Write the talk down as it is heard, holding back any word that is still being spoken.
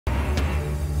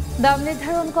দাম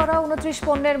নির্ধারণ করা ২৯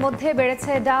 পণ্যের মধ্যে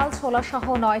বেড়েছে ডাল, ছোলা সহ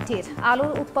 ৯টির।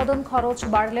 আলুর উৎপাদন খরচ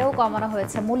বাড়লেও কমানো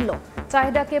হয়েছে মূল্য।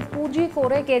 চাহিদাকে পুঁজি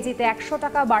করে কেজিতে ১০০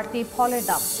 টাকা বাড়তি ফলের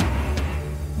দাম।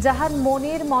 জাহান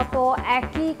মনির মতো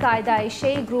একই কায়দায়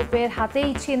সেই গ্রুপের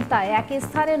হাতেই ছিনতাই একই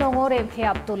স্থানে নোঙর এম কে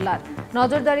আবদুল্লাহর।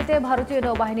 নজরদারিতে ভারতীয়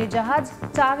নৌবাহিনীর জাহাজ,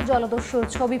 ৪ জলদস্যুর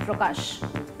ছবি প্রকাশ।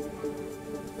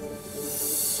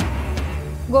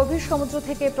 গভীর সমুদ্র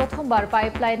থেকে প্রথমবার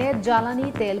পাইপলাইনে জ্বালানি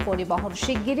তেল পরিবহন,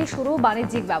 শিগগিরই শুরু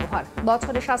বাণিজ্যিক ব্যবহার।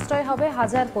 বছরে সাশ্রয় হবে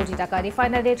হাজার কোটি টাকা।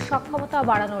 রিফাইনারির সক্ষমতা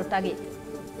বাড়ানোর তাগিদ।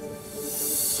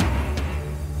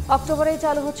 অক্টোবরেই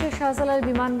চালু হচ্ছে শাহজালাল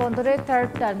বিমানবন্দরের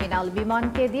থার্ড টার্মিনাল।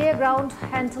 বিমানকে দিয়ে গ্রাউন্ড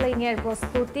হ্যান্ডলিং এর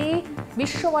প্রস্তুতি।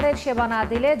 বিশ্বমানের সেবা না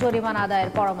দিলে জরিমানা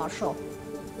আদায়ের পরামর্শ।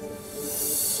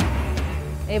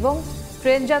 এবং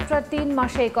ট্রেন যাত্রার ৩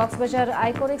 মাসে কক্সবাজার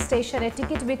আইকন স্টেশনে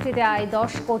টিকিট বিক্রিতে আয়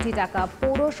 ১০ কোটি টাকা।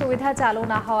 পৌর সুবিধা চালু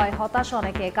না হওয়ায় হতাশ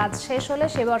অনেকে। কাজ শেষ হলে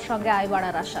সেবার সঙ্গে আয়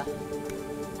বাড়ার আশা।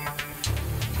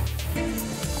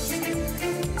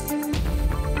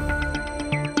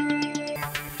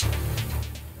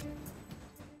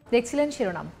 দেখছিলেন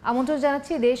শিরোনাম। আমন্ত্রণ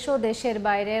জানাচ্ছি দেশ ও দেশের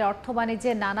বাইরের অর্থ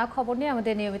বাণিজ্যের নানা খবর নিয়ে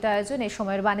আমাদের নিয়মিত আয়োজন এই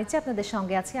সময়ের বাণিজ্যে আপনাদের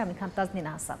সঙ্গে আছি আমি খান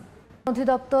তাজনিনা হাসান।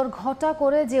 অধিদপ্তর ঘটা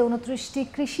করে যে ২৯টি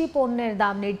কৃষি পণ্যের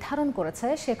দাম নির্ধারণ করেছে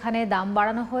সেখানে দাম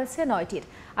বাড়ানো হয়েছে ৯টির,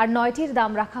 আর ৯টির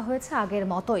দাম রাখা হয়েছে আগের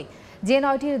মতোই। যে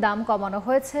 ৯টির দাম কমানো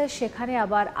হয়েছে সেখানে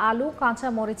আবার আলু, কাঁচা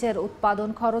মরিচের উৎপাদন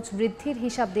খরচ বৃদ্ধির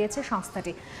হিসাব দিয়েছে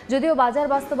সংস্থাটি। যদিও বাজার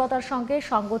বাস্তবতার সঙ্গে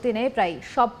সঙ্গতি নেই প্রায়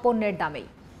সব পণ্যের দামেই।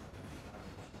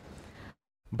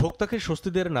 ভোক্তাকে স্বস্তি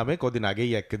দেওয়ার নামে কদিন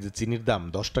আগেই ১ কেজি চিনির দাম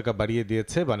 ১০ টাকা বাড়িয়ে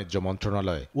দিয়েছে বাণিজ্য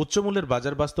মন্ত্রণালয়। উচ্চমূল্যের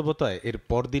বাজার বাস্তবতায় এর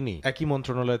পরদিনই একই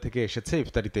মন্ত্রণালয় থেকে এসেছে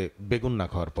ইফতারিতে বেগুন না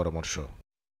খাওয়ার পরামর্শ।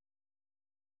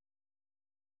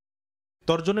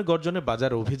 তর্জনে গর্জনে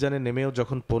বাজার অভিযানে নেমেও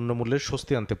যখন পণ্যমূল্যের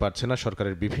স্বস্তি আনতে পারছে না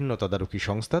সরকারের বিভিন্ন তদারকি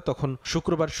সংস্থা, তখন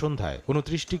শুক্রবার সন্ধ্যায়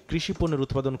 ২৯টি কৃষি পণ্যের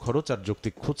উৎপাদন খরচ আর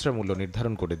যৌক্তিক খুচরা মূল্য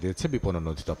নির্ধারণ করে দিয়েছে বিপণন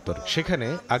অধিদপ্তর। সেখানে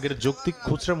আগের যৌক্তিক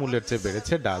খুচরা মূল্যের চেয়ে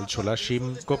বেড়েছে ডাল, ছোলা, শিম,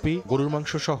 কপি, গরুর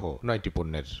মাংস সহ ৯টি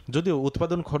পণ্যের। যদিও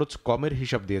উৎপাদন খরচ কমের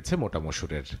হিসাব দিয়েছে মোটা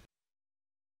মসুরের।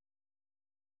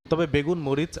 তবে বেগুন,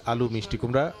 মরিচ, আলু, মিষ্টি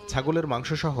কুমড়া, ছাগলের মাংস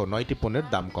সহ ৯টি পণ্যের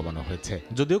দাম কমানো হয়েছে।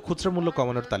 যদিও খুচরা মূল্য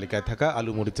কমানোর তালিকায় থাকা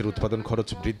আলু, মরিচের উৎপাদন খরচ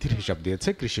বৃদ্ধির হিসাব দিয়েছে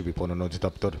কৃষি বিপণন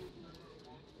অধিদপ্তর।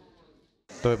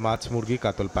 তবে মাছ, মুরগি,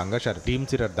 কাতল, পাঙ্গাস আর ডিম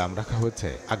চিরার দাম রাখা হয়েছে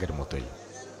আগের মতোই।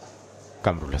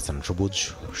 কামরুল হাসান সবুজ,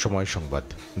 সময় সংবাদ,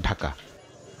 ঢাকা।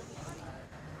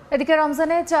 এদিকে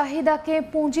রমজানে চাহিদাকে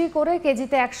পুঁজি করে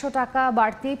কেজিতে ১০০ টাকা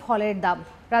বাড়তি ফলের দাম।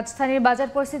 রাজধানীর বাজার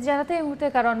পরিস্থিতি জানাতে এই মুহূর্তে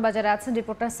কারণ বাজারে আছেন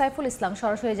রিপোর্টার সাইফুল ইসলাম।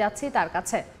 সরাসরি যাচ্ছি তার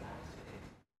কাছে।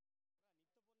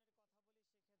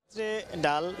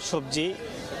 ডাল, সবজি,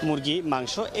 মুরগি,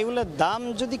 মাংস এগুলোর দাম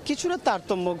যদি কিছুটা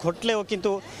তারতম্য ঘটলেও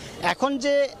কিন্তু এখন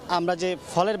যে আমরা যে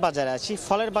ফলের বাজারে আছি,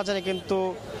 ফলের বাজারে কিন্তু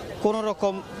কোনো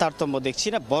রকম তারতম্য দেখছি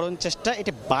না, বরং চেষ্টা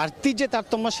এটা বাড়তি যে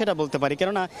তারতম্য সেটা বলতে পারি।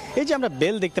 কেননা এই যে আমরা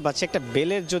বেল দেখতে পাচ্ছি, একটা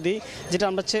বেলের যদি যেটা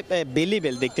আমরা হচ্ছে বেলি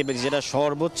বেল দেখতে পাচ্ছি, যেটা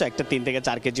সর্বোচ্চ একটা ৩ থেকে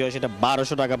 ৪ কেজি হয়, সেটা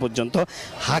 ১২০০ টাকা পর্যন্ত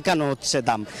হাঁকানো হচ্ছে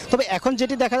দাম। তবে এখন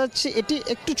যেটি দেখা যাচ্ছে এটি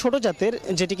একটু ছোট জাতের,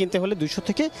 যেটি কিনতে হলে ২০০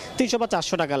 থেকে ৩০০ বা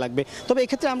 ৪০০ টাকা লাগবে। তবে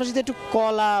এক্ষেত্রে আমরা যদি একটু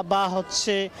কলা বা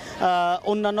হচ্ছে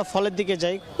অন্যান্য ফলের দিকে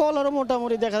যাই, কলারও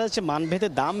মোটামুটি দেখা যাচ্ছে মানভেদে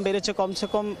দাম বেড়েছে কমসে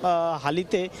কম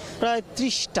হালিতে প্রায়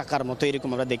 ৩০ টাকার মতো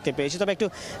এরকম আমরা দেখতে পেয়েছি। তবে একটু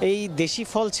এই দেশি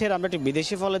ফল ছেড়ে আমরা একটু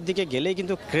বিদেশি ফলের দিকে গেলেই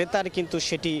কিন্তু ক্রেতার কিন্তু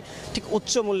সেটি ঠিক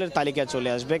উচ্চ মূল্যের তালিকায় চলে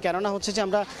আসবে। কেননা হচ্ছে যে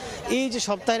আমরা এই যে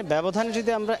সপ্তাহের ব্যবধানে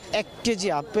যদি আমরা ১ কেজি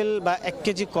আপেল বা ১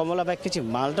 কেজি কমলা বা ১ কেজি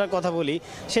মালটার কথা বলি,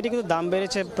 সেটি কিন্তু দাম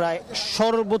বেড়েছে প্রায়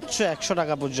সর্বোচ্চ ১০০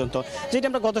 টাকা পর্যন্ত। যেটি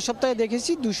আমরা গত সপ্তাহে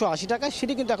দেখেছি ২৮০ টাকা,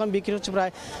 সেটি কিন্তু এখন বিক্রি হচ্ছে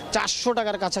প্রায় ৪০০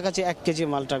 টাকার কাছাকাছি ১ কেজি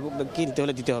মালটা কিনতে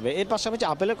হলে দিতে হবে। এর পাশাপাশি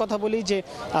আপেলের কথা বলি, যে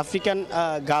আফ্রিকান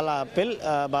গালা আপেল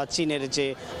বা চীনের যে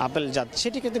আপেল জাত,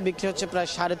 সেটি কিন্তু বিক্রি হচ্ছে প্রায়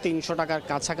 ৩৫০ টাকার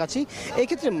কাছাকাছি।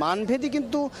 এক্ষেত্রে মানভেদে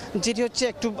কিন্তু যেটি হচ্ছে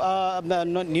একটু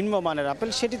নিম্নমানের আপেল,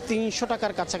 সেটি ৩০০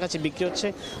 টাকার কাছাকাছি বিক্রি হচ্ছে।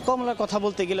 কমলার কথা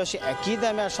বলতে গেলেও সে একই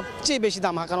দামে, আর সবচেয়ে বেশি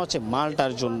দাম হাঁকানো হচ্ছে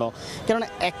মালটার জন্য। কেননা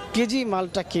 ১ কেজি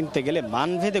মালটা কিনতে গেলে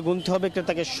মানভেদে গুনতে হবে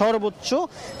ক্রেতাকে সর্বোচ্চ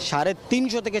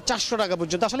 ৩৫০ থেকে ৪০০ টাকা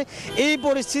পর্যন্ত। আসলে এই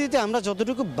পরিস্থিতিতে আমরা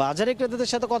যতটুকু বাজারে ক্রেতাদের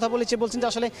সাথে কথা বলেছি, বলছেন যে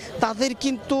আসলে তাদের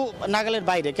কিন্তু নাগালের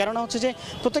বাইরে। কেননা হচ্ছে যে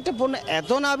প্রত্যেকটা পণ্য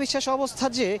এত না বিশ্বাস অবস্থা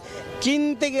যে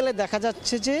কিনতে গেলে দেখা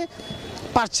যাচ্ছে যে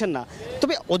পারছেন না।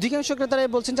 তবে অধিকাংশ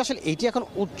ক্রেতারাই বলছেন যে আসলে এটি এখন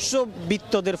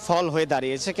উচ্চবিত্তদের ফল হয়ে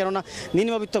দাঁড়িয়েছে, কেননা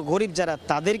নিম্নবিত্ত গরিব যারা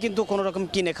তাদের কিন্তু কোনো রকম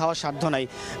কিনে খাওয়ার সাধ্য নাই।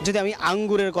 যদি আমি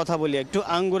আঙ্গুরের কথা বলি, একটু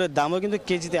আঙ্গুরের দামও কিন্তু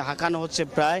কেজিতে হাঁকানো হচ্ছে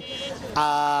প্রায়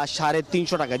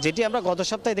 350 টাকা, যেটি আমরা গত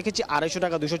সপ্তাহে দেখেছি 250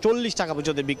 টাকা 240 টাকা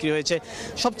পর্যন্ত বিক্রি হয়েছে।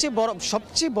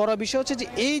 সবচেয়ে বড় বিষয় হচ্ছে যে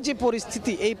এই যে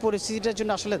পরিস্থিতি, এই পরিস্থিতিটার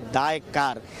জন্য আসলে দায়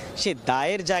কার, সেই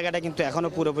দায়ের জায়গাটা কিন্তু এখনো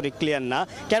পুরোপুরি ক্লিয়ার না।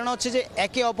 কেননা হচ্ছে যে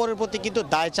একে অপরের প্রতি কিন্তু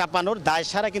দায় চাপানোর, দায়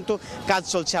সারা কিন্তু কাজ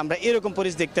চলছে। আমরা এরকম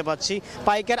পরিস্থিতি দেখতে পাচ্ছি,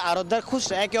 পাইকার আড়তদার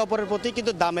খুচরা একে অপরের প্রতি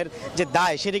কিন্তু দামের যে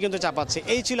দায় সেটি কিন্তু চাপাচ্ছে।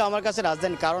 এই ছিল আমার কাছে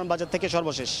রাজধানীর কারওয়ান বাজার থেকে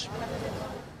সর্বশেষ।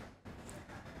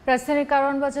 রাজধানীর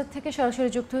কারওয়ান বাজার থেকে সরাসরি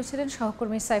যুক্ত হয়েছিলেন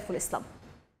সহকর্মী সাইফুল ইসলাম।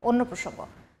 অন্য প্রসঙ্গ,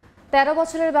 13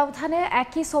 বছরের ব্যবধানে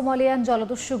একই সোমালিয়ান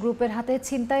জলদস্যু গ্রুপের হাতে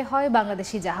ছিনতাই হয়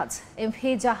বাংলাদেশি জাহাজ। এমভি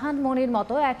জাহান মনির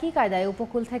মতো একই কায়দায়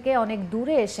উপকূল থেকে অনেক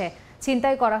দূরে এসে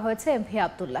ছিনতাই করা হয়েছে এমভি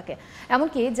আবদুল্লাহকে।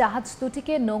 এমনকি জাহাজ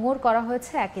দুটিকে নোঙর করা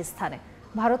হয়েছে একই স্থানে।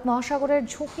 ভারত মহাসাগরের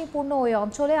ঝুঁকিপূর্ণ ওই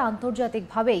অঞ্চলে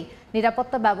আন্তর্জাতিকভাবেই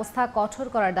নিরাপত্তা ব্যবস্থা কঠোর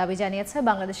করার দাবি জানিয়েছে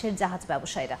বাংলাদেশের জাহাজ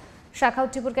ব্যবসায়ীরা। শাখাউত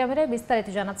টিপুর ক্যামেরায় বিস্তারিত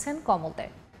জানাচ্ছেন কমল দে।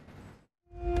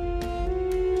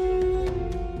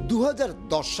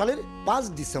 2010 সালের 5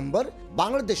 ডিসেম্বর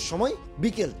বাংলাদেশ সময়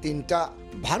বিকেল 3টা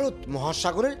ভারত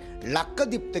মহাসাগরের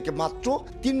লাক্ষাদ্বীপ থেকে মাত্র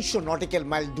 300 নটিক্যাল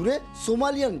মাইল দূরে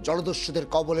সোমালিয়ান জলদস্যুদের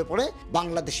কবলে পড়ে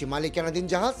বাংলাদেশি মালিকানাধীন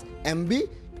জাহাজ এমভি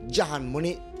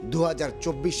জাহানমণি।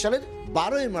 2024 সালের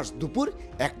 12 মার্চ দুপুর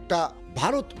একটা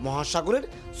ভারত মহাসাগরের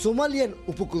সোমালিয়ান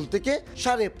উপকূল থেকে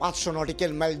 550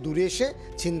 নটিক্যাল মাইল দূরে এসে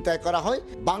ছিনতাই করা হয়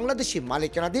বাংলাদেশি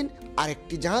মালিকানাধীন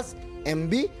আরেকটি জাহাজ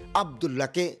এমভি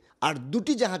আবদুল্লাহকে। আর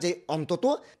দুটি জাহাজে অন্তত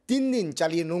 3 দিন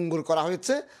চালিয়ে নোঙর করা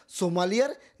হয়েছে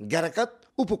সোমালিয়ার গ্যারাকাত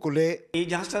উপকূলে। এই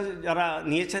জাহাজটা যারা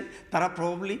নিয়েছেন তারা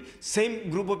probably same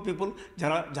group of people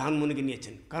যারা জাহানমণিকে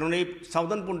নিয়েছেন, কারণ এই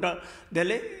সাউদার্ন পন্টা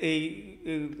দেলে এই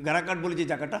গ্যারাকাট বলে যে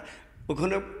জায়গাটা,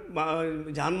 ওখানে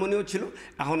জাহানমণিও ছিল,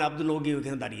 এখন আবদুল্লাহ গিয়ে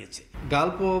ওখানে দাঁড়িয়েছে।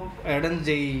 গালফ অফ অ্যাডেন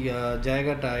যেই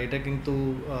জায়গাটা, এটা কিন্তু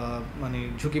মানে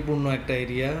ঝুঁকিপূর্ণ একটা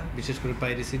এরিয়া, বিশেষ করে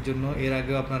পাইরেসির জন্য। এর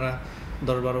আগেও আপনারা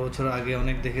 10-12 বছর আগে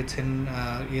অনেক দেখেছেন,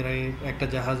 এর আগে একটা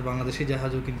জাহাজ, বাংলাদেশি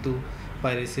জাহাজও কিন্তু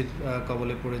পাইরেসির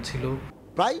কবলে পড়েছিল।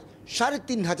 প্রায়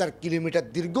 3500 কিলোমিটার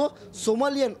দীর্ঘ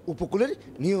সোমালিয়ান উপকূলের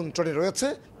নিয়ন্ত্রণে রয়েছে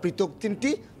পৃথক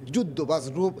 3টি যুদ্ধবাজ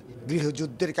গ্রুপ।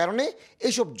 গৃহযুদ্ধের কারণে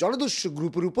এসব জলদস্যু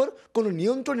গ্রুপের উপর কোনো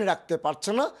নিয়ন্ত্রণে রাখতে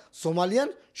পারছে না সোমালিয়ান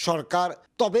সরকার।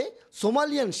 তবে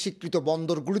সোমালিয়ান স্বীকৃত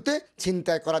বন্দরগুলিতে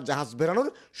ছিনতাই করা জাহাজ বেরানোর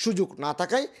সুযোগ না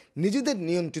থাকায় নিজেদের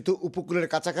নিয়ন্ত্রিত উপকূলের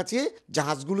কাছাকাছি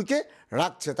জাহাজগুলোকে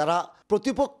রাখছে তারা।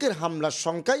 প্রতিপক্ষের হামলার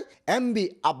শঙ্কায় এমভি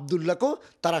আবদুল্লাহকেও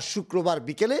তারা শুক্রবার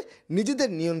বিকেলে নিজেদের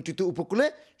নিয়ন্ত্রিত উপকূলে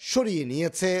সরিয়ে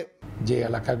নিয়েছে। যে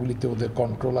এলাকাগুলিতে ওদের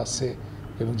কন্ট্রোল আছে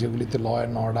এবং যেগুলিতে ল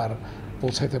অ্যান্ড অর্ডার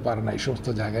পৌঁছাইতে পারে না, এই সমস্ত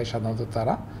জায়গায় সাধারণত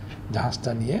তারা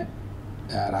জাহাজটা নিয়ে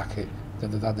রাখে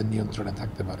যাতে তাদের নিয়ন্ত্রণে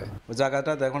থাকতে পারে। ওই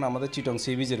জায়গাটা দেখুন আমাদের চিটং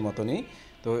সি বিচের মতনই,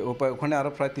 তো ওখানে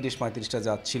আরও প্রায় 30-35টা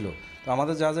জাহাজ ছিল। তো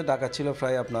আমাদের জাহাজে ডাকা ছিল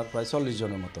প্রায় 40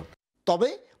 জনের মতো। তবে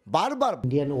বারবার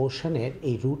ইন্ডিয়ান ওশানের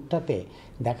এই রুটটাতে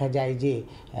দেখা যায় যে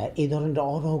এই ধরনের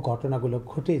অহরহ ঘটনাগুলো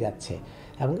ঘটে যাচ্ছে,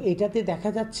 এবং এটাতে দেখা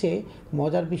যাচ্ছে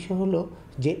মজার বিষয় হলো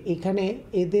যে এখানে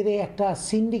এদের একটা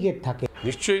সিন্ডিকেট থাকে।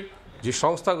 নিশ্চয়ই যে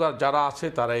সংস্থা যারা আছে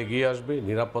তারা এগিয়ে আসবে,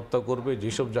 নিরাপত্তা করবে।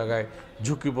 যেসব জায়গায়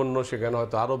ঝুঁকিপূর্ণ সেখানে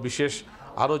হয়তো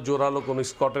আরও জোরালো কোনো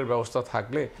স্কটের ব্যবস্থা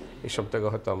থাকলে এসব থেকে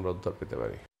হয়তো আমরা উদ্ধার পেতে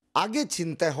পারি। আগে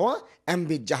ছিনতাই হওয়া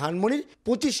এমভি জাহানমণির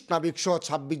 25 নাবিক সহ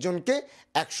 26 জনকে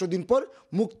 100 দিন পর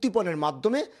মুক্তিপণের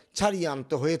মাধ্যমে ছাড়িয়ে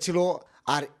আনতে হয়েছিল।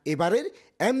 আর এবারের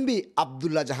এমভি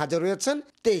আবদুল্লাহ জাহাজে রয়েছেন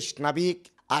 23 নাবিক।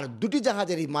 আর দুটি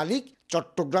জাহাজেরই মালিক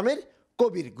চট্টগ্রামের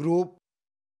কবির গ্রুপ।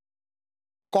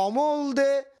 কমল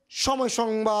দে, সময়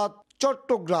সংবাদ,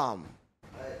 চট্টগ্রাম।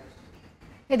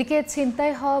 এদিকে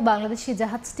ছিনতাই হওয়া বাংলাদেশি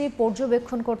জাহাজটি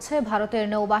পর্যবেক্ষণ করছে ভারতের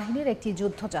নৌবাহিনীর একটি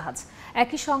যুদ্ধ জাহাজ।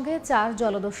 একই সঙ্গে 4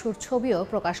 জলদস্যুর ছবিও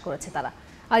প্রকাশ করেছে তারা।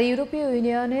 আর ইউরোপীয়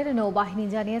ইউনিয়নের নৌবাহিনী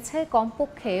জানিয়েছে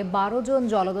কমপক্ষে 12 জন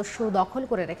জলদস্যু দখল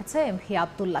করে রেখেছে এমভি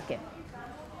আবদুল্লাহকে।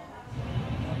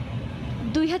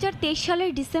 2023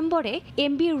 সালের ডিসেম্বরে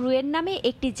এমভি রুয়েন নামে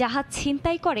একটি জাহাজ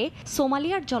ছিনতাই করে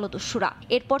সোমালিয়ার জলদস্যুরা।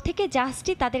 এরপর থেকে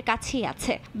জাহাজটি তাদের কাছেই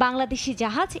আছে। বাংলাদেশি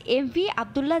জাহাজ এমভি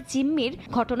আবদুল্লাহ জিম্মির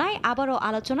ঘটনায় আবারও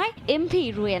আলোচনায় এমভি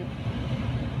রুয়েন।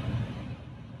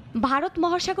 ভারত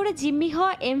মহাসাগরে জিম্মি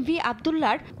হওয়া এমভি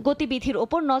আবদুল্লাহর গতিবিধির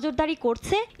ওপর নজরদারি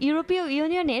করছে ইউরোপীয়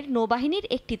ইউনিয়নের নৌবাহিনীর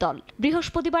একটি দল।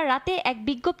 বৃহস্পতিবার রাতে এক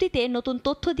বিজ্ঞপ্তিতে নতুন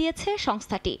তথ্য দিয়েছে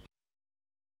সংস্থাটি।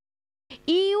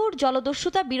 ইইউর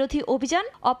জলদস্যুতা বিরোধী অভিযান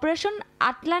অপারেশন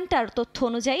আটলান্টার তথ্য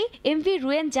অনুযায়ী এমভি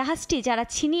রুয়েন জাহাজটি যারা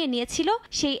ছিনিয়ে নিয়েছিল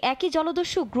সেই একই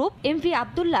জলদস্যু গ্রুপ এমভি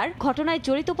আবদুল্লার ঘটনায়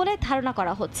জড়িত বলে ধারণা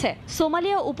করা হচ্ছে।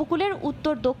 সোমালিয়া উপকূলের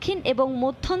উত্তর, দক্ষিণ এবং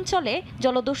মধ্যাঞ্চলে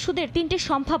জলদস্যুদের 3টি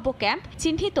সম্ভাব্য ক্যাম্প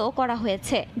চিহ্নিত করা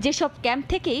হয়েছে, যেসব ক্যাম্প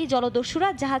থেকেই জলদস্যুরা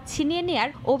জাহাজ ছিনিয়ে নেয়ার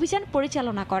অভিযান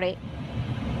পরিচালনা করে।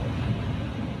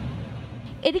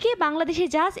 এদিকে বাংলাদেশি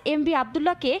জাহাজ এমভি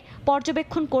আবদুল্লাহকে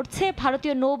পর্যবেক্ষণ করছে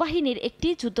ভারতীয় নৌবাহিনীর একটি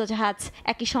যুদ্ধজাহাজ।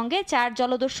 একই সঙ্গে 4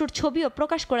 জলদস্যুর ছবিও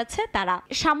প্রকাশ করেছে তারা।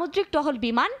 সামুদ্রিক টহল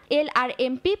বিমান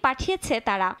LRMP পাঠিয়েছে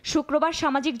তারা। শুক্রবার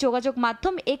সামাজিক যোগাযোগ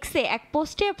মাধ্যম এক্সে এক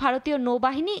পোস্টে ভারতীয়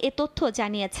নৌবাহিনী এ তথ্য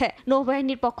জানিয়েছে।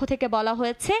 নৌবাহিনীর পক্ষ থেকে বলা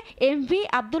হয়েছে, এমভি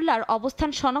আবদুল্লাহর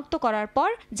অবস্থান শনাক্ত করার পর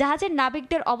জাহাজের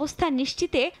নাবিকদের অবস্থান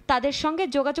নিশ্চিতে তাদের সঙ্গে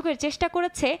যোগাযোগের চেষ্টা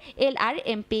করেছে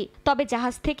LRMP। তবে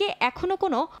জাহাজ থেকে এখনো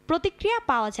কোনো প্রতিক্রিয়া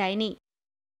পাওয়া যায়নি।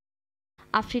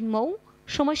 আফরিন মৌ,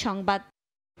 সময় সংবাদ।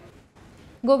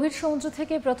 গভীর সমুদ্র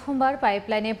থেকে প্রথমবার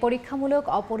পাইপলাইনে পরীক্ষামূলক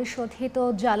অপরিশোধিত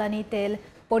জ্বালানি তেল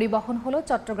পরিবহন হলো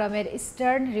চট্টগ্রামের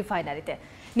ইস্টার্ন রিফাইনারিতে।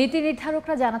 নীতি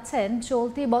নির্ধারকরা জানাচ্ছেন,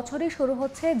 চলতি বছরই শুরু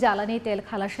হচ্ছে জ্বালানি তেল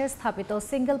খালাসে স্থাপিত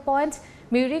সিঙ্গেল পয়েন্ট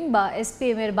মিউরিং বা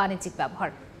SPM এর বাণিজ্যিক ব্যবহার।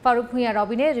 ফারুক ভূঁইয়া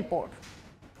রবিনের রিপোর্ট।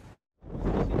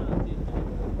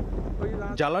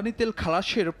 জ্বালানি তেল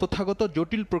খালাসের প্রথাগত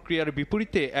জটিল প্রক্রিয়ার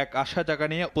বিপরীতে এক আশা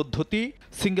জাগানো পদ্ধতি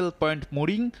সিঙ্গেল পয়েন্ট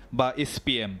মুরিং বা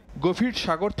SPM। গভীর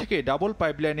সাগর থেকে ডাবল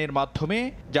পাইপলাইনের মাধ্যমে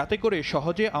যাতে করে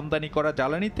সহজে আমদানি করা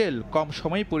জ্বালানি তেল কম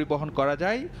সময়ে পরিবহন করা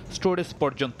যায় স্টোরেজ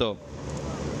পর্যন্ত।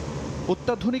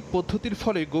 অত্যাধুনিক পদ্ধতির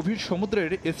ফলে গভীর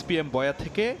সমুদ্রের SPM বয়া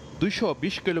থেকে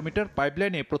 220 কিলোমিটার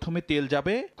পাইপলাইনে প্রথমে তেল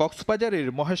যাবে কক্সবাজারের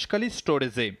মহেশখালী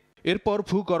স্টোরেজে। এরপর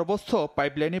ভূগর্ভস্থ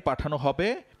পাইপলাইনে পাঠানো হবে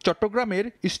চট্টগ্রামের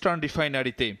ইস্টার্ন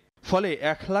রিফাইনারিতে। ফলে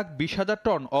 1,20,000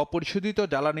 টন অপরিশোধিত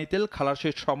জ্বালানি তেল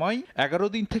খালাসের সময় 11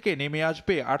 দিন থেকে নেমে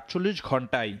আসবে 48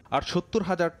 ঘন্টায়, আর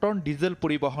 70,000 টন ডিজেল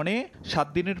পরিবহনে 7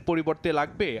 দিনের পরিবর্তে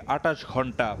লাগবে 28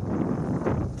 ঘন্টা।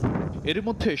 এর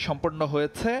মধ্যে সম্পন্ন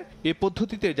হয়েছে এ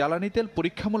পদ্ধতিতে জ্বালানি তেল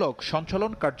পরীক্ষামূলক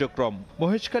সঞ্চালন কার্যক্রম।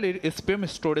 মহেশখালীর SPM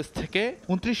স্টোরেজ থেকে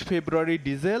 29 ফেব্রুয়ারি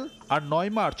ডিজেল আর 9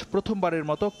 মার্চ প্রথমবারের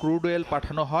মতো ক্রুড অয়েল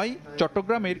পাঠানো হয়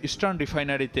চট্টগ্রামের ইস্টার্ন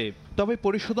রিফাইনারিতে। তবে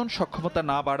পরিশোধন সক্ষমতা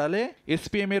না বাড়ালে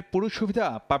SPM এর পুরো সুবিধা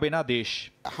পাবে না দেশ।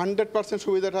 100%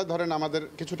 সুবিধাটা ধরেন আমাদের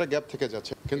কিছুটা গ্যাপ থেকে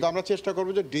যাচ্ছে, কিন্তু আমরা চেষ্টা করব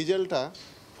যে ডিজেলটা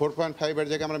 4.5 এর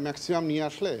জায়গায় আমরা ম্যাক্সিমাম নিয়ে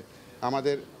আসলে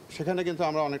আমাদের সেখানে কিন্তু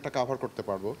আমরা অনেকটা কভার করতে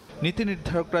পারবো। নীতি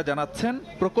নির্ধারকরা জানাচ্ছেন,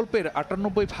 প্রকল্পের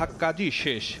 98 ভাগ কাজই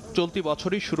শেষ। চলতি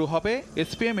বছরই শুরু হবে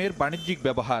SPM এর বাণিজ্যিক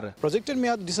ব্যবহার। প্রজেক্টের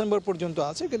মেয়াদ ডিসেম্বর পর্যন্ত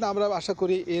আছে, কিন্তু আমরা আশা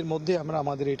করি এর মধ্যে আমরা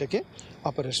আমাদের এটাকে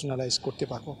অপারেশনালাইজ করতে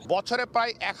পারবো। বছরে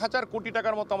প্রায় 1000 কোটি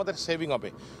টাকার মতো আমাদের সেভিং হবে,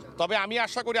 তবে আমি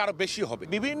আশা করি আরো বেশি হবে।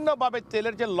 বিভিন্নভাবে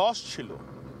তেলের যে লস ছিল,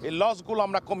 এই লসগুলো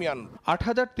আমরা কমিয়ে আনব।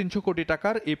 8,300 কোটি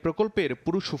টাকার এই প্রকল্পের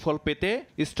পুরো সুফল পেতে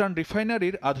ইস্টার্ন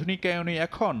রিফাইনারির আধুনিকায়নই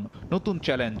এখন নতুন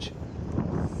চ্যালেঞ্জ।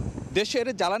 দেশের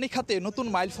জ্বালানি খাতে নতুন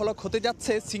মাইলফলক হতে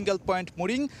যাচ্ছে সিঙ্গেল পয়েন্ট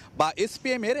মুরিং বা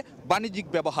SPM এর বাণিজ্যিক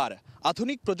ব্যবহার।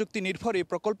 আধুনিক প্রযুক্তি নির্ভর এই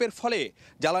প্রকল্পের ফলে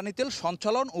জ্বালানি তেল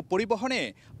সঞ্চালন ও পরিবহনে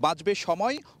বাঁচবে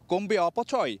সময়, কমবে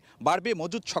অপচয়, বাড়বে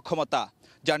মজুত সক্ষমতা,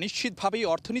 যা নিশ্চিতভাবেই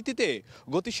অর্থনীতিতে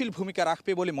গতিশীল ভূমিকা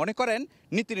রাখবে বলে মনে করেন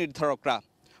নীতি নির্ধারকরা।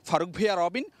 ফারুক ভূঁইয়া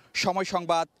রবিন, সময়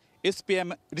সংবাদ, SPM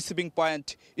receiving point,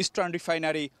 eastern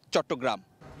refinery, Chittagong.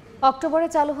 অক্টোবরে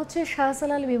চালু হচ্ছে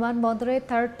শাহজালাল বিমানবন্দরের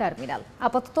 3rd টার্মিনাল।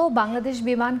 আপাতত বাংলাদেশ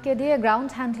বিমানকে দিয়ে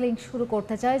গ্রাউন্ড হ্যান্ডলিং শুরু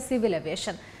করতে চায় সিভিল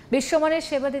এভিয়েশন। বিশ্বমানের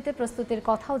সেবা দিতে প্রস্তুতির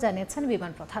কথাও জানিয়েছেন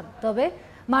বিমান প্রধান। তবে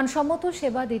মানসম্মত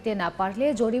সেবা দিতে না পারলে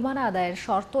জরিমানা আদায়ের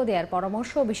শর্ত দেওয়ার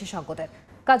পরামর্শ বিশেষজ্ঞদের।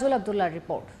 কাজল আব্দুল্লাহর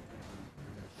রিপোর্ট।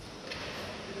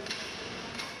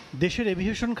 দেশের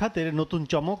এভিয়েশন খাতের নতুন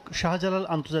চমক শাহজালাল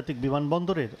আন্তর্জাতিক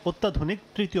বিমানবন্দরের অত্যাধুনিক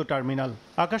 3য় টার্মিনাল।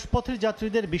 আকাশপথের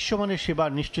যাত্রীদের বিশ্বমানের সেবা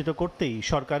নিশ্চিত করতেই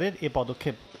সরকারের এ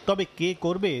পদক্ষেপ। তবে কে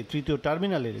করবে 3য়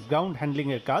টার্মিনালের গ্রাউন্ড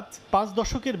হ্যান্ডলিংয়ের কাজ? 5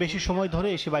 দশকের বেশি সময় ধরে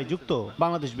এ সেবায় যুক্ত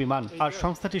বাংলাদেশ বিমান, আর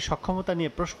সংস্থাটির সক্ষমতা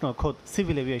নিয়ে প্রশ্ন খোদ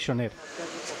সিভিল এভিয়েশনের।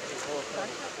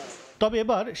 তবে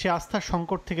এবার সে আস্থার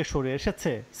সংকট থেকে সরে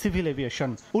এসেছে সিভিল এভিয়েশন।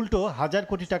 উল্টো 1000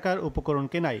 কোটি টাকার উপকরণ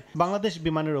কেনায় বাংলাদেশ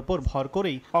বিমানের ওপর ভর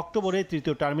করেই অক্টোবরে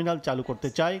 3য় টার্মিনাল চালু করতে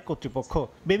চায় কর্তৃপক্ষ।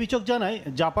 বেবিচক জানায়,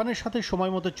 জাপানের সাথে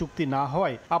সময় মতো চুক্তি না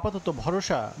হওয়ায় আপাতত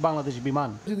ভরসা বাংলাদেশ বিমান।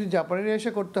 যদি জাপানের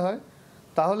এসে করতে হয়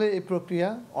তাহলে এই প্রক্রিয়া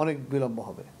অনেক বিলম্ব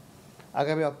হবে।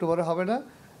 আগামী অক্টোবরে হবে না,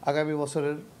 আগামী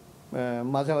বছরের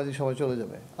মাঝামাঝি সময় চলে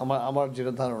যাবে আমার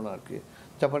যেটা ধারণা আর কি।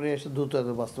 জাপানে এসে দ্রুত এত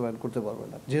বাস্তবায়ন করতে পারবে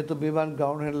না, যেহেতু বিমান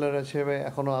গ্রাউন্ড হ্যান্ডলার হিসেবে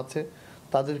এখনও আছে,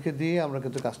 তাদেরকে দিয়ে আমরা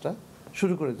কিন্তু কাজটা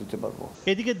শুরু করে দিতে পারবো।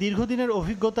 এদিকে দীর্ঘদিনের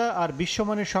অভিজ্ঞতা আর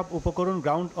বিশ্বমানের সব উপকরণ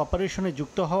গ্রাউন্ড অপারেশনে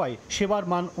যুক্ত হওয়ায় সেবার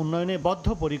মান উন্নয়নে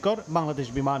বদ্ধপরিকর বাংলাদেশ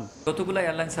বিমান। যতগুলো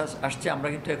এয়ারলাইন্স আসছে, আমরা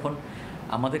কিন্তু এখন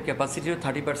আমাদের ক্যাপাসিটির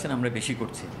 30% আমরা বেশি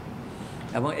করছি।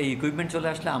 এবং এই ইকুইপমেন্ট চলে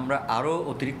আসলে আমরা আরও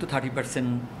অতিরিক্ত 30%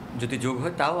 যদি যোগ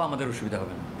হয় তাও আমাদের অসুবিধা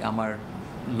হবে না। আমার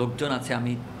লোকজন আছে,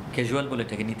 আমি ক্যাজুয়াল বলে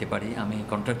এটাকে নিতে পারি, আমি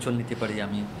কন্ট্রাকচুয়াল নিতে পারি,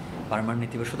 আমি পার্মানেন্ট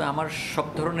নিতে পারি, শুধু আমার সব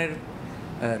ধরনের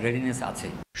রেডিনেস আছে।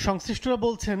 সংশ্লিষ্টরা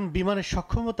বলছেন বিমানের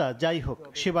সক্ষমতা যাই হোক,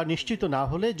 সেবা নিশ্চিত না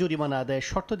হলে জরিমানা আদায়ের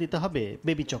শর্ত দিতে হবে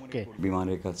বেবিচককে।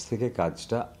 বিমানের কাছ থেকে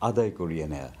কাজটা আদায়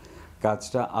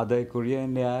করিয়ে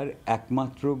নেয়ার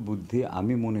একমাত্র বুদ্ধি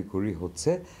আমি মনে করি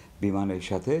হচ্ছে বিমানের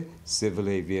সাথে সিভিল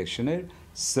এভিয়েশনের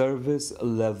সার্ভিস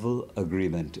লেভেল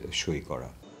এগ্রিমেন্ট সই করা।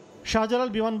 শাহজালাল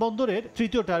বিমানবন্দরের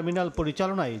তৃতীয় টার্মিনাল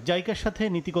পরিচালনায় জাইকার সাথে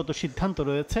নীতিগত সিদ্ধান্ত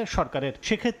রয়েছে সরকারের।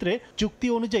 সেক্ষেত্রে চুক্তি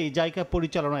অনুযায়ী জাইকা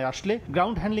পরিচালনায় আসলে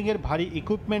গ্রাউন্ড হ্যান্ডলিংয়ের ভারী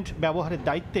ইকুইপমেন্ট ব্যবহারের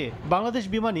দায়িত্বে বাংলাদেশ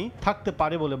বিমানই থাকতে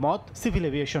পারে বলে মত সিভিল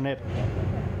এভিয়েশনের।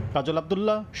 কাজল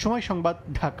আব্দুল্লাহ, সময় সংবাদ,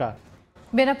 ঢাকা।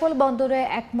 বেনাপোল বন্দরে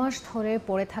 1 মাস ধরে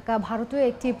পড়ে থাকা ভারতীয়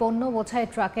একটি পণ্য বোঝাই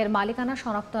ট্রাকের মালিকানা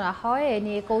শনাক্ত না হয় এ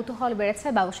নিয়ে কৌতূহল বেড়েছে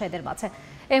ব্যবসায়ীদের মাঝে।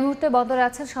 এই মুহূর্তে বন্দরে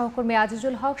আছেন সহকর্মী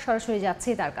আজিজুল হক, সরাসরি যাচ্ছি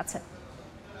তার কাছে।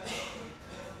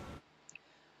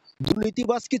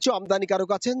 দুর্নীতিবাজ কিছু আমদানিকারক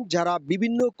আছেন যারা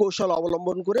বিভিন্ন কৌশল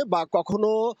অবলম্বন করে বা কখনো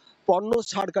পণ্য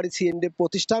ছাড়কারী সিএনডি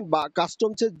প্রতিষ্ঠান বা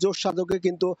কাস্টমসের জোর সাধকে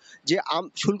কিন্তু যে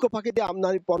শুল্ক ফাঁকি দিয়ে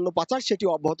আমদানি পণ্য পাচার সেটি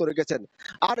অব্যাহত রেখেছেন।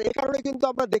 আর এ কারণে কিন্তু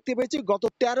আমরা দেখতে পেয়েছি গত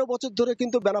 13 বছর ধরে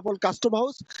কিন্তু বেনাপোল কাস্টম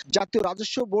হাউস জাতীয়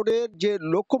রাজস্ব বোর্ডের যে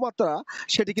লক্ষ্যমাত্রা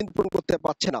সেটি কিন্তু পূরণ করতে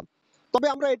পারছে না। তবে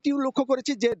আমরা এটিও লক্ষ্য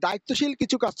করেছি যে দায়িত্বশীল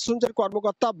কিছু কাস্টমসের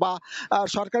কর্মকর্তা বা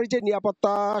সরকারি যে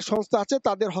নিরাপত্তা সংস্থা আছে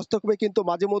তাদের হস্তক্ষেপে কিন্তু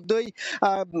মাঝে মধ্যেই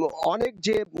অনেক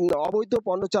যে অবৈধ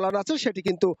পণ্য চালান আছে সেটি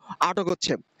কিন্তু আটক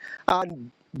হচ্ছে।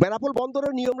 বেনাপোল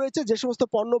বন্দরের নিয়ম রয়েছে যে সমস্ত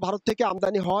পণ্য ভারত থেকে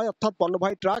আমদানি হয় অর্থাৎ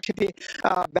পণ্যবাহী ট্রাক সেটি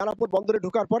বেনাপোল বন্দরে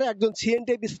ঢোকার পরে একজন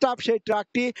সিএনডি স্টাফ সেই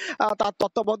ট্রাকটি তার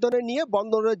তত্ত্বাবধানে নিয়ে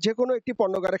বন্দরের যে কোনো একটি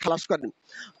পণ্যগারে খালাস করেন।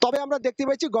 তবে আমরা দেখতে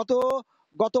পেয়েছি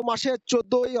গত মাসের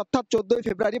 14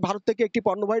 ফেব্রুয়ারি ভারত থেকে একটি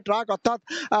পণ্যবাহী ট্রাক অর্থাৎ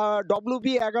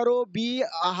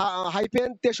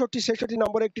WB11B-6366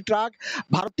 নম্বরের একটি ট্রাক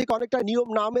ভারত থেকে অনেকটা নিয়ম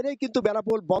না মেরেই কিন্তু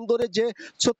বেনাপোল বন্দরে যে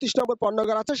 36 নম্বর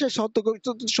পণ্যগার আছে সেই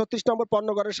 36 নম্বর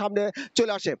পণ্যগারের সামনে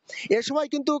চলে আসে। এ সময়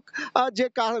কিন্তু যে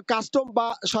কাস্টম বা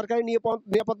সরকারি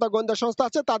নিরাপত্তা গোয়েন্দা সংস্থা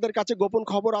আছে তাদের কাছে গোপন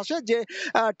খবর আসে যে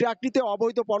ট্রাকটিতে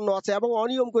অবৈধ পণ্য আছে এবং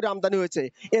অনিয়ম করে আমদানি হয়েছে।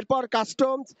 এরপর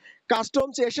কাস্টমস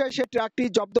এসে সে ট্রাকটি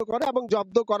জব্দ করে এবং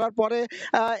জব্দ করার পরে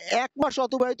 1 মাস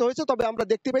অতিবাহিত হয়েছে। তবে আমরা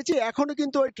দেখতে পেয়েছি এখনো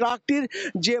কিন্তু ওই ট্রাকটির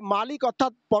যে মালিক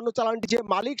অর্থাৎ পণ্য চালানটির যে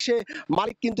মালিক সে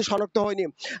মালিক কিন্তু শনাক্ত হয়নি।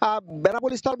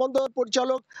 বেনাপোল স্থলবন্দর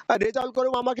পরিচালক রেজাউল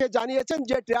করিম আমাকে জানিয়েছেন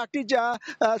যে ট্রাকটি যা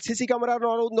সিসি ক্যামেরার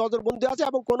নজরবন্দি আছে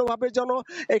এবং কোনোভাবে যেন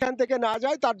এখান থেকে না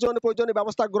যায় তার জন্য প্রয়োজনীয়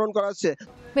ব্যবস্থা গ্রহণ করা হচ্ছে।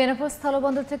 বেনাপোল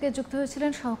স্থলবন্দর থেকে যুক্ত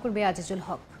হয়েছিলেন সহকর্মী আজিজুল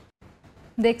হক।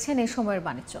 দেখছেন এই সময়ের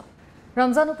বাণিজ্য।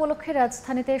 রমজান উপলক্ষে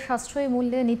রাজধানীতে সাশ্রয়ী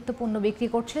মূল্যে নিত্যপণ্য বিক্রি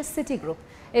করছে সিটি গ্রুপ।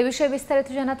 এ বিষয়ে বিস্তারিত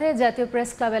জানাতে জাতীয় প্রেস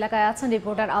ক্লাব এলাকায় আছেন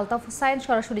রিপোর্টার আলতাফ হুসাইন,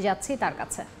 সরাসরি যাচ্ছি তার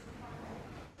কাছে।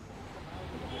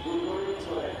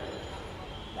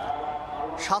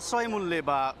 সাশ্রয় মূল্যে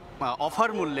বা অফার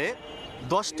মূল্যে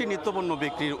 10টি নিত্যপণ্য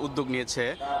বিক্রির উদ্যোগ নিয়েছে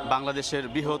বাংলাদেশের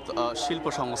বৃহৎ শিল্প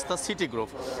সংস্থা সিটি গ্রুপ।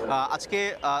 আজকে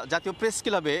জাতীয় প্রেস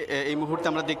ক্লাবে এই মুহূর্তে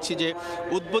আমরা দেখছি যে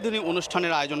উদ্বোধনী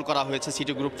অনুষ্ঠানের আয়োজন করা হয়েছে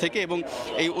সিটি গ্রুপ থেকে এবং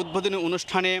এই উদ্বোধনী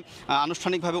অনুষ্ঠানে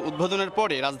আনুষ্ঠানিকভাবে উদ্বোধনের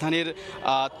পরে রাজধানীর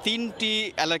 3টি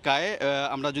এলাকায়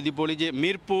আমরা যদি বলি যে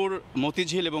মিরপুর,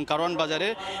 মতিঝিল এবং কারওয়ান বাজারে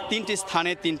 3টি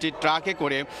স্থানে 3টি ট্রাকে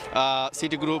করে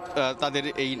সিটি গ্রুপ তাদের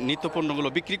এই নিত্যপণ্যগুলো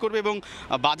বিক্রি করবে এবং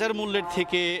বাজার মূল্যের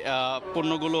থেকে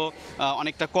পণ্যগুলো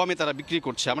অনেকটা কমে তারা বিক্রি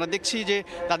করছে। আমরা দেখছি যে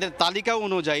তাদের তালিকা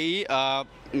অনুযায়ী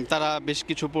তারা বেশ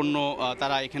কিছু পণ্য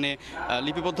তারা এখানে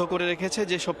লিপিবদ্ধ করে রেখেছে।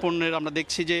 যেসব পণ্যের আমরা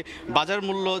দেখছি যে বাজার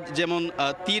মূল্য যেমন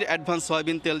তীর অ্যাডভান্স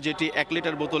সয়াবিন তেল যেটি 1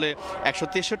 লিটার বোতলে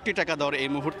 163 টাকা দর এই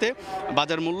মুহূর্তে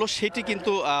বাজার মূল্য, সেটি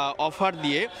কিন্তু অফার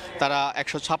দিয়ে তারা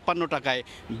 156 টাকায়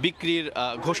বিক্রির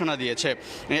ঘোষণা দিয়েছে।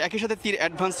 একই সাথে তীর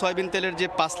অ্যাডভান্স সয়াবিন তেলের যে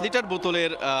 5 লিটার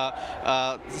বোতলের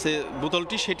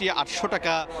বোতলটি সেটি 800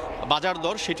 টাকা বাজার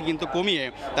দর, সেটি কিন্তু কমিয়ে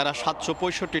তারা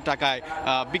 765 টাকায়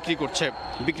বিক্রির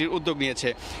উদ্যোগ নিয়েছে।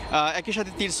 একই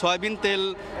সাথে তীর সয়াবিন তেল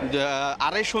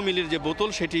 250 মিলির যে বোতল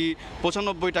সেটি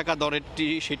 95 টাকা দরেরটি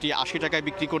সেটি 80 টাকায়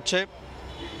বিক্রি করছে।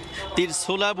 তীর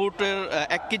ছোলা বুটের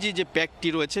 1 কেজি যে প্যাকটি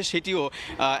রয়েছে সেটিও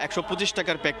 125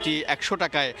 টাকার প্যাকটি 100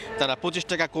 টাকায় তারা 25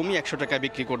 টাকা কমিয়ে 100 টাকায়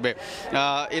বিক্রি করবে।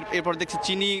 এরপর দেখছি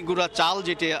চিনি গুঁড়া চাল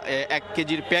যেটি 1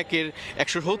 কেজির প্যাকের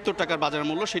 170 টাকার বাজার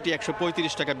মূল্য সেটি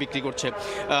 135 টাকা বিক্রি করছে।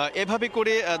 এভাবে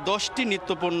করে 10টি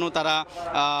নিত্যপণ্য তারা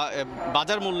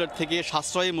বাজার মূল্যের থেকে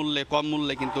সাশ্রয়ী মূল্যে কম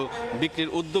মূল্যে কিন্তু বিক্রির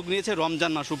উদ্যোগ নিয়েছে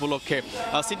রমজান মাস উপলক্ষে।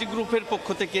 সিটি গ্রুপের পক্ষ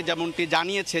থেকে যেমনটি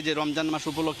জানিয়েছে যে রমজান মাস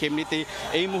উপলক্ষে এমনিতেই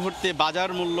এই মুহূর্তে বাজার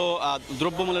ডলার মূল্য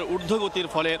দ্রব্যমূল্যের ঊর্ধ্বগতির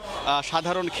ফলে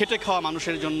সাধারণ খেটে খাওয়া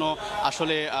মানুষের জন্য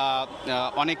আসলে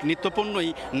অনেক নিত্যপণ্যই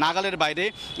নাগালের বাইরে।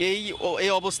 এই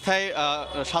অবস্থায়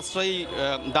সাশ্রয়ী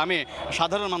দামে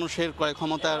সাধারণ মানুষের ক্রয়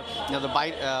ক্ষমতার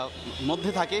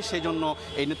মধ্যে থাকে, সেই জন্য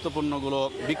এই নিত্যপণ্যগুলো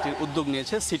বিক্রির উদ্যোগ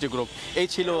নিয়েছে সিটি গ্রুপ। এই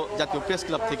ছিল জাতীয় প্রেস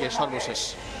ক্লাব থেকে সর্বশেষ।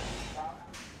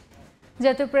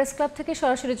 জাতীয় প্রেস ক্লাব থেকে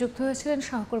সরাসরি যুক্ত হয়েছিলেন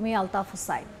সহকর্মী আলতাফ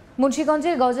হুসাইন।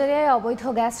 মুন্সিগঞ্জের গজারিয়ায় অবৈধ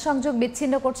গ্যাস সংযোগ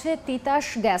বিচ্ছিন্ন করছে তিতাস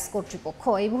গ্যাস কর্তৃপক্ষ।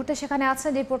 এই মুহূর্তে সেখানে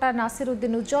আছেন রিপোর্টার নাসির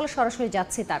উদ্দিন উজ্জ্বল, সরাসরি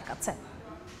যাচ্ছি তার কাছে।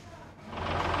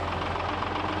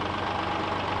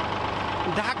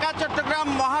 ঢাকা চট্টগ্রাম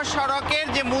মহাসড়কের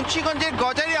যে মুন্সিগঞ্জের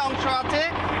গজারিয়া অংশ আছে,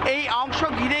 এই অংশ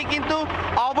ঘিরেই কিন্তু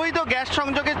অবৈধ গ্যাস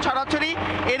সংযোগের ছড়াছড়ি।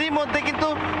 এরই মধ্যে কিন্তু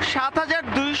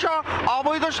 ৭,২০০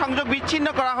 অবৈধ সংযোগ বিচ্ছিন্ন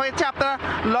করা হয়েছে। আপনারা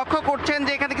লক্ষ্য করছেন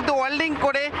যে এখানে কিন্তু ওয়েল্ডিং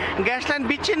করে গ্যাস লাইন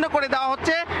বিচ্ছিন্ন করে দেওয়া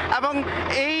হচ্ছে এবং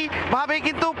এইভাবে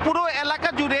কিন্তু পুরো এলাকা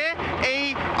জুড়ে এই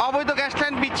অবৈধ গ্যাস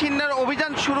লাইন বিচ্ছিন্নের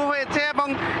অভিযান শুরু হয়েছে এবং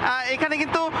এখানে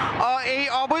কিন্তু এই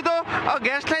অবৈধ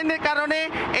গ্যাস লাইনের কারণে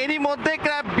এরই মধ্যে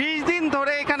প্রায় ২০ দিন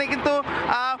ধরে এখানে কিন্তু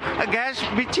গ্যাস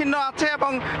বিচ্ছিন্ন আছে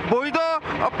এবং বৈধ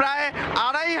প্রায়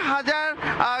 ২৫০০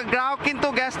 গ্রাহক কিন্তু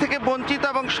গ্যাস থেকে বঞ্চিত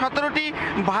এবং ১৭টি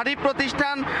ভারী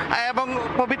প্রতিষ্ঠান এবং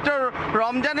পবিত্র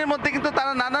রমজানের মধ্যে কিন্তু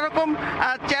তারা নানা রকম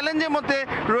চ্যালেঞ্জের মধ্যে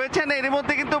রয়েছেন। এর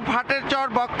মধ্যে কিন্তু ভাটের চর,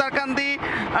 বক্তারকান্দি,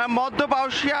 মধ্য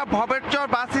বাউশিয়া, ভবের চর,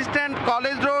 bus stand,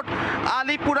 college road,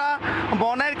 Alipura,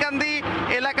 বনাইরকান্দি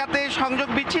এলাকাতে সংযোগ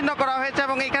বিচ্ছিন্ন করা হয়েছে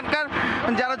এবং এখানকার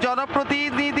যারা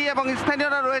জনপ্রতিনিধি এবং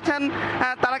স্থানীয়রা রয়েছেন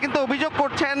তারা কিন্তু অভিযোগ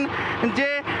করছেন যে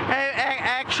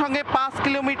একসঙ্গে ৫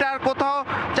 কিলোমিটার, কোথাও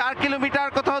 ৪ কিলোমিটার,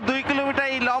 কোথাও ২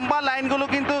 কিলোমিটার এই লম্বা লাইনগুলো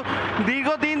কিন্তু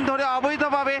দীর্ঘদিন ধরে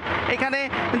অবৈধভাবে এখানে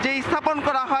যে স্থাপন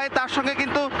করা হয় তার সঙ্গে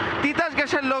কিন্তু তিতাস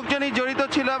গ্যাসের লোকজনই জড়িত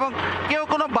ছিল এবং কেউ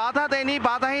কোনো বাধা দেয়নি।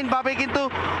 বাধাহীনভাবে কিন্তু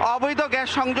অবৈধ গ্যাস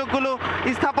সংযোগগুলো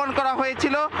স্থাপন করা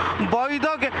হয়েছিল। বৈধ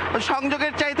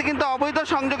সংযোগের চাইতে কিন্তু অবৈধ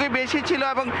সংযোগে বেশি ছিল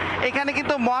এবং এখানে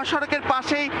কিন্তু মহাসড়কের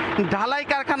পাশেই ঢালাই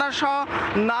কারখানা সহ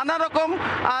নানা রকম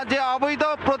যে অবৈধ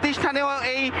প্রতিষ্ঠানেও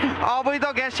এই অবৈধ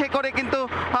গ্যাসে করে কিন্তু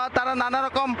তারা নানা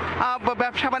রকম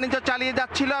ব্যবসা বাণিজ্য চালিয়ে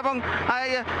যাচ্ছিল এবং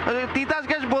তিতাস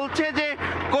গ্যাস বলছে যে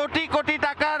কোটি কোটি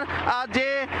টাকার যে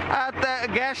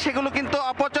গ্যাস সেগুলো কিন্তু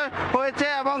অপচয় হয়েছে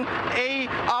এবং এই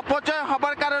অপচয়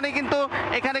হবার কারণে কিন্তু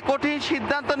এখানে কঠিন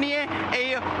সিদ্ধান্ত নিয়ে এই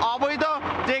অবৈধ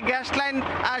যে গ্যাস লাইন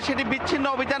সেটি বিচ্ছিন্ন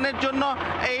অভিযানের জন্য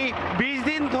এই ২০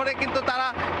 দিন ধরে কিন্তু তারা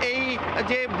এই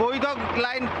যে বৈধ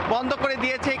লাইন বন্ধ করে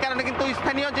দিয়েছে। এই কারণে কিন্তু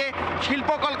স্থানীয় যে শিল্প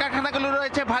কলকারখানাগুলো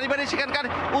রয়েছে ভারী ভারী সেখানকার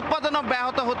উৎপাদনও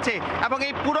ব্যাহত হচ্ছে এবং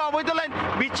এই পুরো অবৈধ লাইন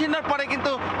বিচ্ছিন্নর পরে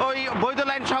কিন্তু ওই বৈধ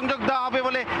লাইন সংযোগ দেওয়া হবে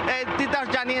বলে তিতাস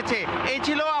জানিয়েছে। এই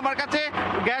ছিল আমার কাছে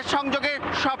গ্যাস সংযোগের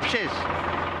সবশেষ।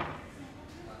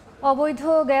 অবৈধ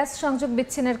গ্যাস সংযোগ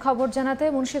বিচ্ছিন্নের খবর জানাতে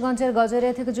মুন্সিগঞ্জের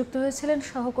গজারিয়া থেকে যুক্ত হয়েছিলেন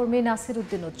সহকর্মী নাসির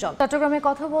উদ্দিন উজ্জ্বল। চট্টগ্রামে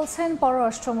কথা বলছেন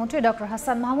পররাষ্ট্রমন্ত্রী ডক্টর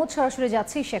হাসান মাহমুদ, সরাসরি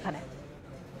যাচ্ছি সেখানে।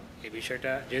 এই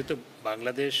বিষয়টা যেহেতু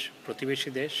বাংলাদেশ প্রতিবেশী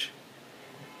দেশ,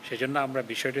 সেজন্য আমরা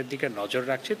বিষয়টির দিকে নজর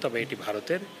রাখছি, তবে এটি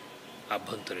ভারতের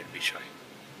আভ্যন্তরীণ বিষয়।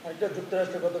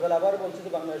 যুক্তরাষ্ট্র গতকাল আবার বলছে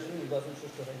যে বাংলাদেশের নির্বাচন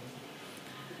সুষ্ঠু হয়নি।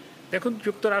 দেখুন,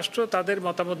 যুক্তরাষ্ট্র তাদের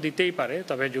মতামত দিতেই পারে,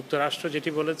 তবে যুক্তরাষ্ট্র যেটি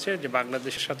বলেছে যে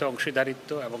বাংলাদেশের সাথে অংশীদারিত্ব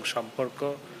এবং সম্পর্ক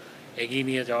এগিয়ে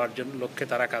নিয়ে যাওয়ার জন্য লক্ষ্যে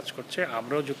তারা কাজ করছে।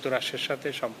 আমরাও যুক্তরাষ্ট্রের সাথে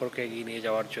সম্পর্ক এগিয়ে নিয়ে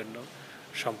যাওয়ার জন্য,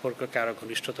 সম্পর্ককে আরও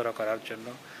ঘনিষ্ঠতর করার জন্য,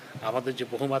 আমাদের যে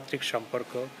বহুমাত্রিক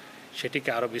সম্পর্ক সেটিকে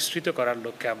আরও বিস্তৃত করার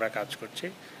লক্ষ্যে আমরা কাজ করছি।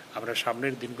 আমরা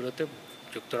সামনের দিনগুলোতে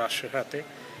যুক্তরাষ্ট্রের সাথে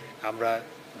আমরা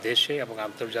দেশে এবং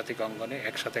আন্তর্জাতিক অঙ্গনে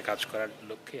একসাথে কাজ করার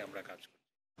লক্ষ্যেই আমরা কাজ করছি।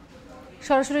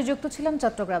 সরাসরি যুক্ত ছিলাম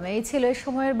চট্টগ্রামে। এই ছিল এই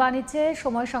সময়ের বাণিজ্যে।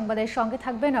 সময় সংবাদের সঙ্গে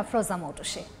থাকবেন আফরোজা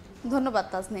মৌটুসী। ধন্যবাদ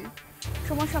তাজনীন।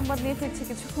 সময় সংবাদ নিয়ে ফিরছি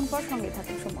কিছুক্ষণ পর, সঙ্গে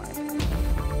থাকুন সময়।